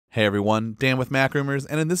Hey everyone, Dan with Mac Rumors,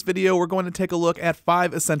 and in this video we're going to take a look at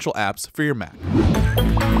 5 essential apps for your Mac.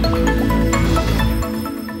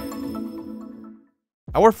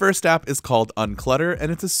 Our first app is called Unclutter,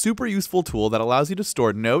 and it's a super useful tool that allows you to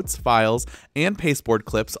store notes, files, and pasteboard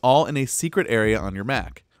clips all in a secret area on your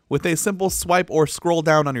Mac. With a simple swipe or scroll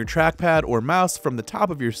down on your trackpad or mouse from the top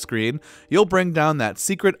of your screen, you'll bring down that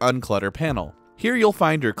secret Unclutter panel. Here you'll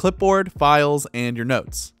find your clipboard, files, and your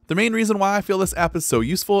notes. The main reason why I feel this app is so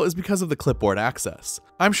useful is because of the clipboard access.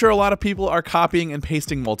 I'm sure a lot of people are copying and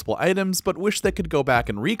pasting multiple items, but wish they could go back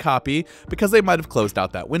and recopy because they might have closed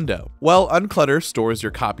out that window. Well, Unclutter stores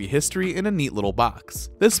your copy history in a neat little box.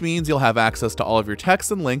 This means you'll have access to all of your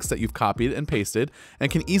texts and links that you've copied and pasted,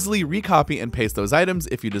 and can easily recopy and paste those items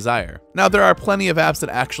if you desire. Now, there are plenty of apps that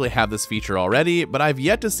actually have this feature already, but I've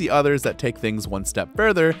yet to see others that take things one step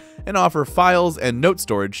further and offer files and note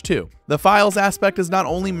storage too. The files aspect is not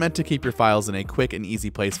only meant to keep your files in a quick and easy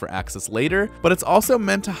place for access later, but it's also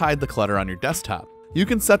meant to hide the clutter on your desktop. You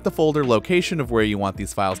can set the folder location of where you want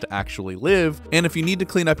these files to actually live, and if you need to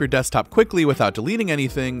clean up your desktop quickly without deleting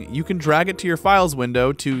anything, you can drag it to your files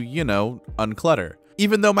window to, unclutter.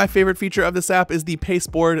 Even though my favorite feature of this app is the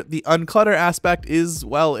pasteboard, the Unclutter aspect is,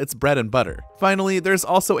 well, it's bread and butter. Finally, there's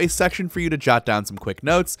also a section for you to jot down some quick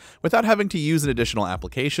notes without having to use an additional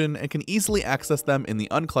application, and can easily access them in the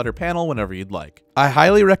Unclutter panel whenever you'd like. I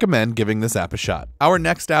highly recommend giving this app a shot. Our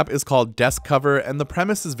next app is called Desk Cover, and the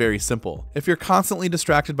premise is very simple. If you're constantly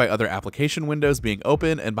distracted by other application windows being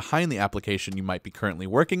open and behind the application you might be currently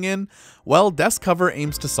working in, well, Desk Cover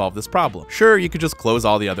aims to solve this problem. Sure, you could just close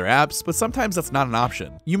all the other apps, but sometimes that's not an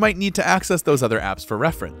option. You might need to access those other apps for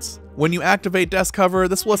reference. When you activate Desk Cover,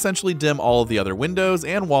 this will essentially dim all of the other windows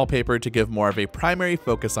and wallpaper to give more of a primary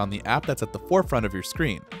focus on the app that's at the forefront of your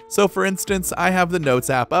screen. So for instance, I have the Notes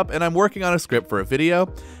app up and I'm working on a script for a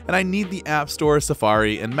video, and I need the App Store,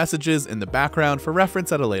 Safari, and Messages in the background for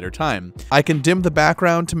reference at a later time. I can dim the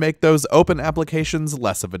background to make those open applications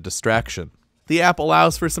less of a distraction. The app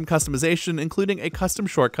allows for some customization, including a custom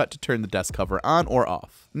shortcut to turn the desk cover on or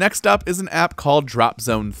off. Next up is an app called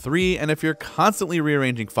Dropzone 3, and if you're constantly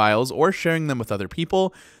rearranging files or sharing them with other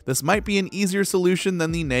people, this might be an easier solution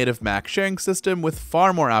than the native Mac sharing system with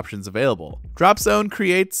far more options available. Dropzone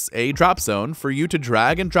creates a drop zone for you to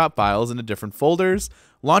drag and drop files into different folders,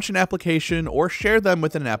 launch an application, or share them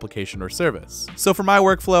within an application or service. So for my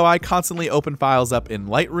workflow, I constantly open files up in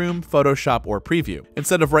Lightroom, Photoshop, or Preview.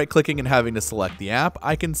 Instead of right-clicking and having to select the app,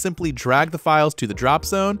 I can simply drag the files to the drop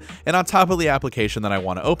zone and on top of the application that I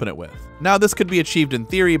want to open it with. Now, this could be achieved in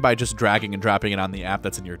theory by just dragging and dropping it on the app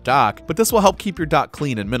that's in your dock, but this will help keep your dock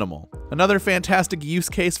clean and minimal. Another fantastic use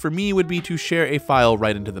case for me would be to share a file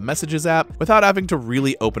right into the Messages app without having to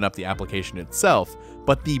really open up the application itself.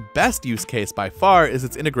 But the best use case by far is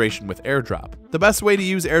its integration with AirDrop. The best way to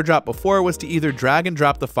use AirDrop before was to either drag and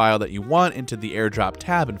drop the file that you want into the AirDrop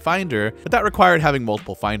tab in Finder, but that required having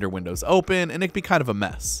multiple Finder windows open, and it could be kind of a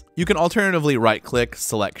mess. You can alternatively right-click,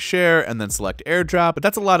 select Share, and then select AirDrop, but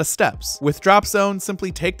that's a lot of steps. With Dropzone,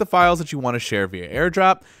 simply take the files that you want to share via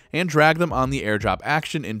AirDrop and drag them on the AirDrop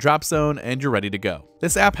action in Dropzone, and you're ready to go.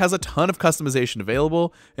 This app has a ton of customization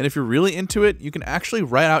available, and if you're really into it, you can actually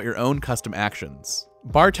write out your own custom actions.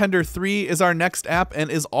 Bartender 3 is our next app and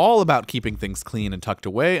is all about keeping things clean and tucked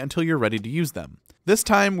away until you're ready to use them. This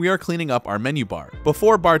time, we are cleaning up our menu bar.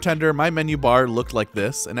 Before Bartender, my menu bar looked like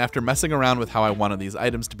this, and after messing around with how I wanted these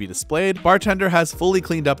items to be displayed, Bartender has fully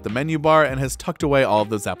cleaned up the menu bar and has tucked away all of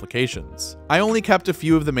those applications. I only kept a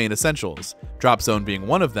few of the main essentials, Dropzone being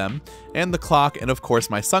one of them, and the clock, and of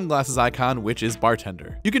course my sunglasses icon, which is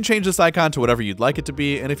Bartender. You can change this icon to whatever you'd like it to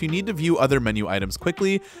be, and if you need to view other menu items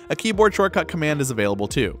quickly, a keyboard shortcut command is available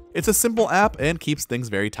too. It's a simple app and keeps things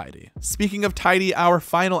very tidy. Speaking of tidy, our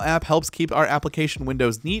final app helps keep our application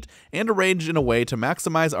windows neat and arranged in a way to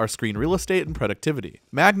maximize our screen real estate and productivity.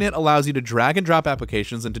 Magnet allows you to drag and drop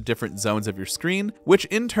applications into different zones of your screen, which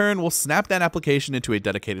in turn will snap that application into a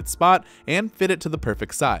dedicated spot and fit it to the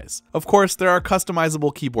perfect size. Of course, there are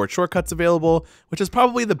customizable keyboard shortcuts available, which is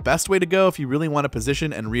probably the best way to go if you really want to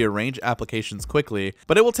position and rearrange applications quickly,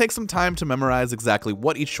 but it will take some time to memorize exactly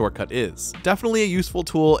what each shortcut is. Definitely a useful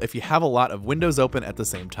tool if you have a lot of windows open at the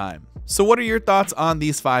same time. So what are your thoughts on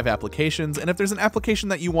these 5 applications, and if there's an application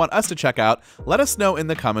that you want us to check out, let us know in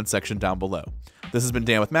the comments section down below. This has been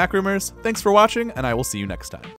Dan with Mac Rumors. Thanks for watching, and I will see you next time.